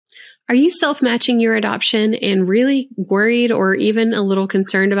Are you self-matching your adoption and really worried or even a little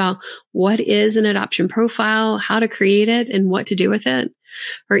concerned about what is an adoption profile, how to create it, and what to do with it?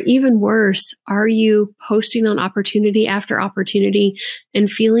 Or even worse, are you posting on opportunity after opportunity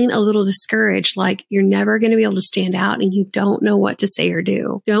and feeling a little discouraged, like you're never going to be able to stand out and you don't know what to say or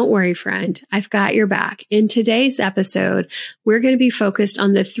do? Don't worry, friend. I've got your back. In today's episode, we're going to be focused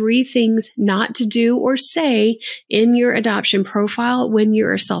on the 3 things not to do or say in your adoption profile when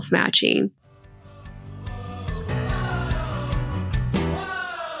you're self-matching.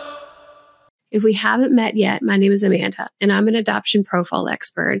 If we haven't met yet, my name is Amanda, and I'm an adoption profile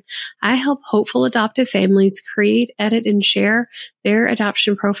expert. I help hopeful adoptive families create, edit, and share their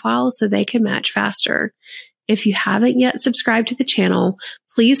adoption profiles so they can match faster. If you haven't yet subscribed to the channel,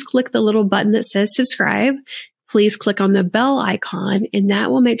 please click the little button that says subscribe. Please click on the bell icon, and that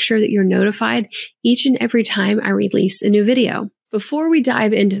will make sure that you're notified each and every time I release a new video. Before we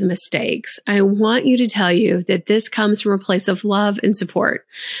dive into the mistakes, I want you to tell you that this comes from a place of love and support.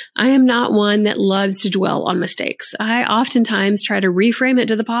 I am not one that loves to dwell on mistakes. I oftentimes try to reframe it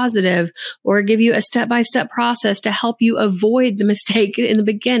to the positive or give you a step-by-step process to help you avoid the mistake in the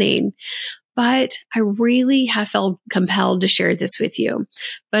beginning. But I really have felt compelled to share this with you.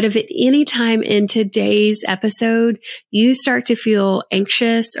 But if at any time in today's episode you start to feel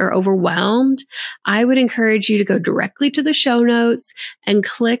anxious or overwhelmed, I would encourage you to go directly to the show notes and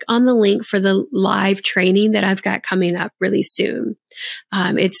click on the link for the live training that I've got coming up really soon.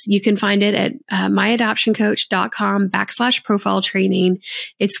 You can find it at myadoptioncoach.com/profile training.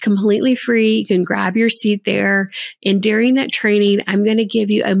 It's completely free. You can grab your seat there. And during that training, I'm going to give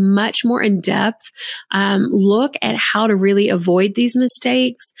you a much more in-depth look at how to really avoid these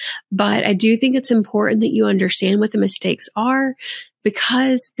mistakes. But I do think it's important that you understand what the mistakes are,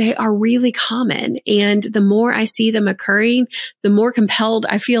 because they are really common. And the more I see them occurring, the more compelled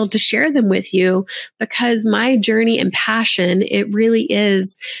I feel to share them with you, because my journey and passion, it really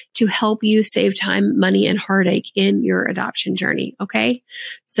is to help you save time, money, and heartache in your adoption journey. Okay.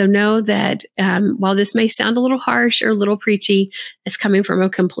 So know that while this may sound a little harsh or a little preachy, it's coming from a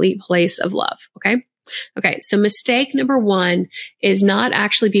complete place of love. Okay. Okay, so mistake number 1 is not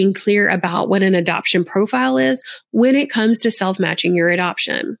actually being clear about what an adoption profile is when it comes to self-matching your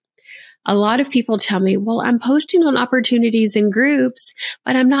adoption. A lot of people tell me, well, I'm posting on opportunities in groups,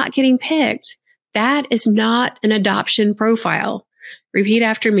 but I'm not getting picked. That is not an adoption profile. Repeat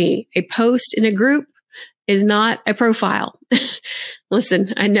after me. A post in a group is not a profile.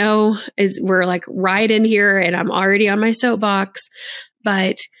 Listen, I know we're like right in here and I'm already on my soapbox,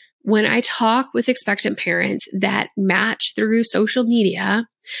 but when I talk with expectant parents that match through social media,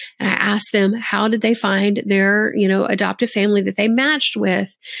 and I ask them, how did they find their, adoptive family that they matched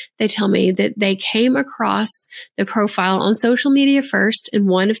with? They tell me that they came across the profile on social media first in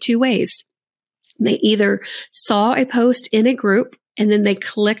one of 2 ways. They either saw a post in a group and then they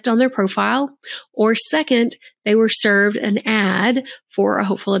clicked on their profile, or second, they were served an ad for a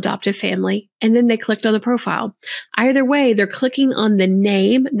hopeful adoptive family, and then they clicked on the profile. Either way, they're clicking on the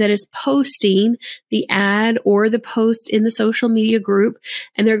name that is posting the ad or the post in the social media group,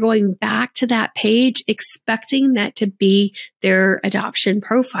 and they're going back to that page expecting that to be their adoption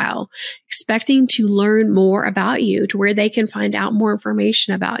profile, expecting to learn more about you to where they can find out more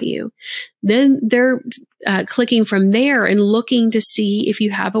information about you. Then they're clicking from there and looking to see if you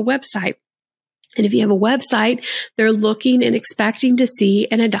have a website. And if you have a website, they're looking and expecting to see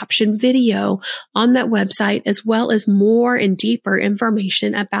an adoption video on that website, as well as more and deeper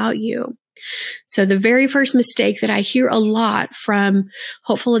information about you. So the very first mistake that I hear a lot from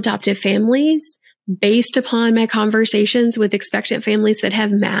hopeful adoptive families, based upon my conversations with expectant families that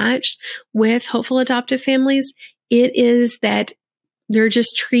have matched with hopeful adoptive families, it is that they're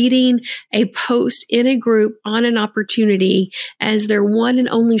just treating a post in a group on an opportunity as their one and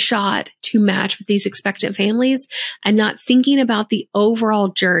only shot to match with these expectant families, and not thinking about the overall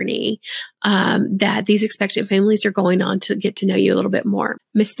journey that these expectant families are going on to get to know you a little bit more.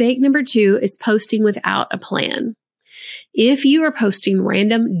 Mistake number 2 is posting without a plan. If you are posting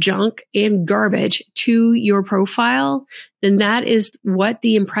random junk and garbage to your profile, then that is what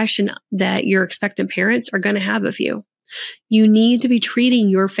the impression that your expectant parents are going to have of you. You need to be treating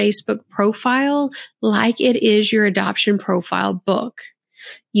your Facebook profile like it is your adoption profile book.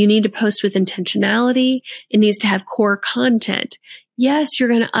 You need to post with intentionality. It needs to have core content. Yes, you're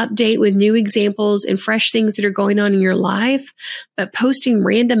going to update with new examples and fresh things that are going on in your life, but posting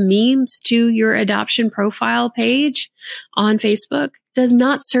random memes to your adoption profile page, on Facebook does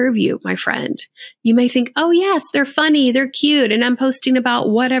not serve you, my friend. You may think, oh yes, they're funny, they're cute, and I'm posting about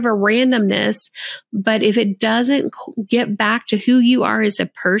whatever randomness. But if it doesn't get back to who you are as a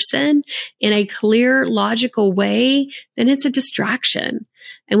person in a clear, logical way, then it's a distraction.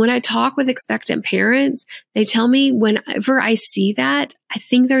 And when I talk with expectant parents, they tell me whenever I see that, I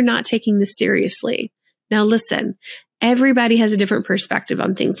think they're not taking this seriously. Now listen, everybody has a different perspective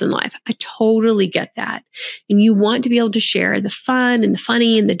on things in life. I totally get that. And you want to be able to share the fun and the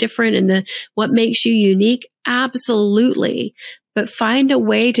funny and the different and what makes you unique. Absolutely. But find a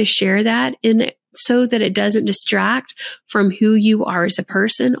way to share that so that it doesn't distract from who you are as a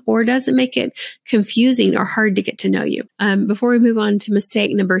person or doesn't make it confusing or hard to get to know you. Before we move on to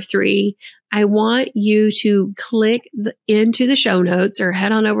mistake number 3, I want you to click into the show notes or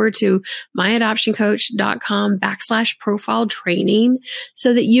head on over to myadoptioncoach.com/profile training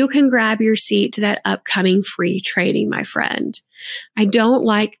so that you can grab your seat to that upcoming free training, my friend. I don't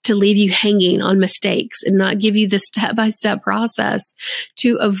like to leave you hanging on mistakes and not give you the step-by-step process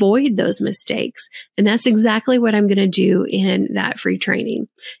to avoid those mistakes. And that's exactly what I'm going to do in that free training.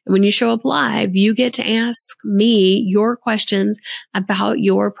 And when you show up live, you get to ask me your questions about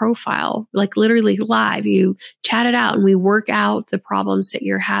your profile, like literally live. You chat it out and we work out the problems that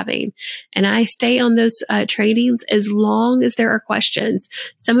you're having. And I stay on those trainings as long as there are questions.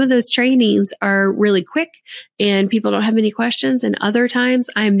 Some of those trainings are really quick and people don't have any questions. And other times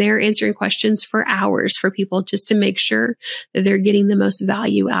I'm there answering questions for hours for people just to make sure that they're getting the most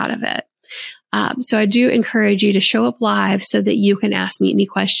value out of it. So I do encourage you to show up live so that you can ask me any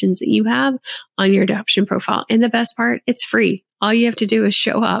questions that you have on your adoption profile. And the best part, it's free. All you have to do is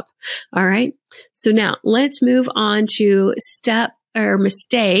show up. All right. So now let's move on to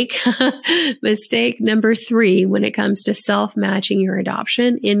mistake number 3 when it comes to self-matching your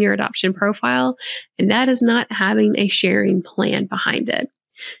adoption in your adoption profile. And that is not having a sharing plan behind it.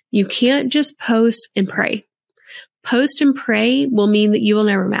 You can't just post and pray. Post and pray will mean that you will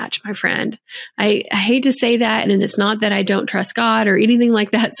never match, my friend. I hate to say that, and it's not that I don't trust God or anything like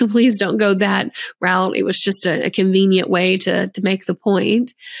that, so please don't go that route. It was just a convenient way to make the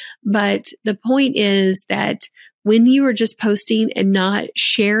point. But the point is that when you are just posting and not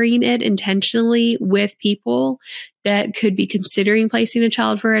sharing it intentionally with people that could be considering placing a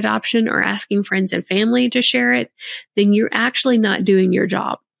child for adoption or asking friends and family to share it, then you're actually not doing your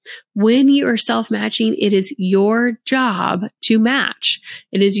job. When you are self-matching, it is your job to match.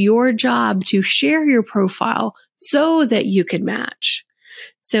 It is your job to share your profile so that you can match.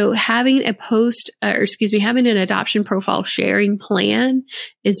 So having having an adoption profile sharing plan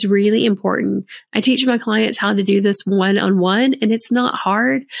is really important. I teach my clients how to do this one-on-one, and it's not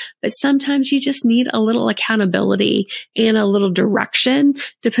hard, but sometimes you just need a little accountability and a little direction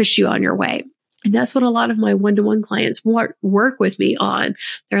to push you on your way. And that's what a lot of my one-to-one clients work with me on.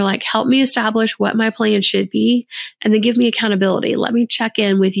 They're like, help me establish what my plan should be and then give me accountability. Let me check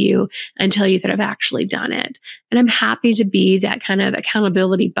in with you and tell you that I've actually done it. And I'm happy to be that kind of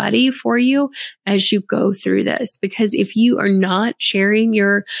accountability buddy for you as you go through this. Because if you are not sharing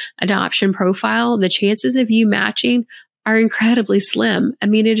your adoption profile, the chances of you matching are incredibly slim. I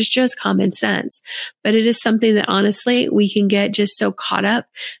mean, it is just common sense, but it is something that honestly we can get just so caught up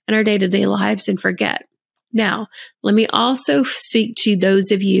in our day-to-day lives and forget. Now, let me also speak to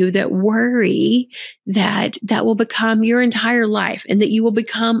those of you that worry that will become your entire life and that you will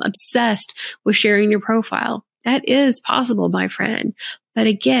become obsessed with sharing your profile. That is possible, my friend. But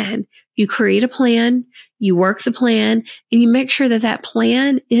again, you create a plan, you work the plan, and you make sure that that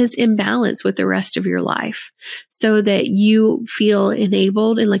plan is in balance with the rest of your life so that you feel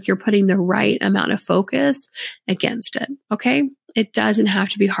enabled and like you're putting the right amount of focus against it. Okay? It doesn't have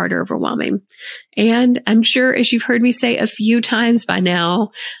to be hard or overwhelming. And I'm sure, as you've heard me say a few times by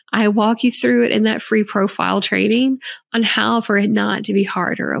now, I walk you through it in that free profile training on how for it not to be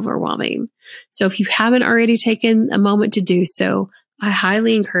hard or overwhelming. So if you haven't already taken a moment to do so, I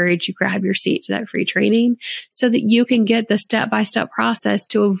highly encourage you grab your seat to that free training so that you can get the step-by-step process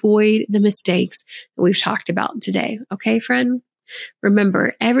to avoid the mistakes that we've talked about today. Okay, friend?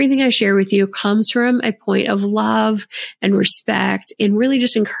 Remember, everything I share with you comes from a point of love and respect and really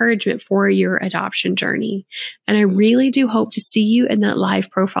just encouragement for your adoption journey. And I really do hope to see you in that live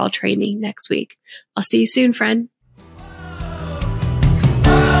profile training next week. I'll see you soon, friend.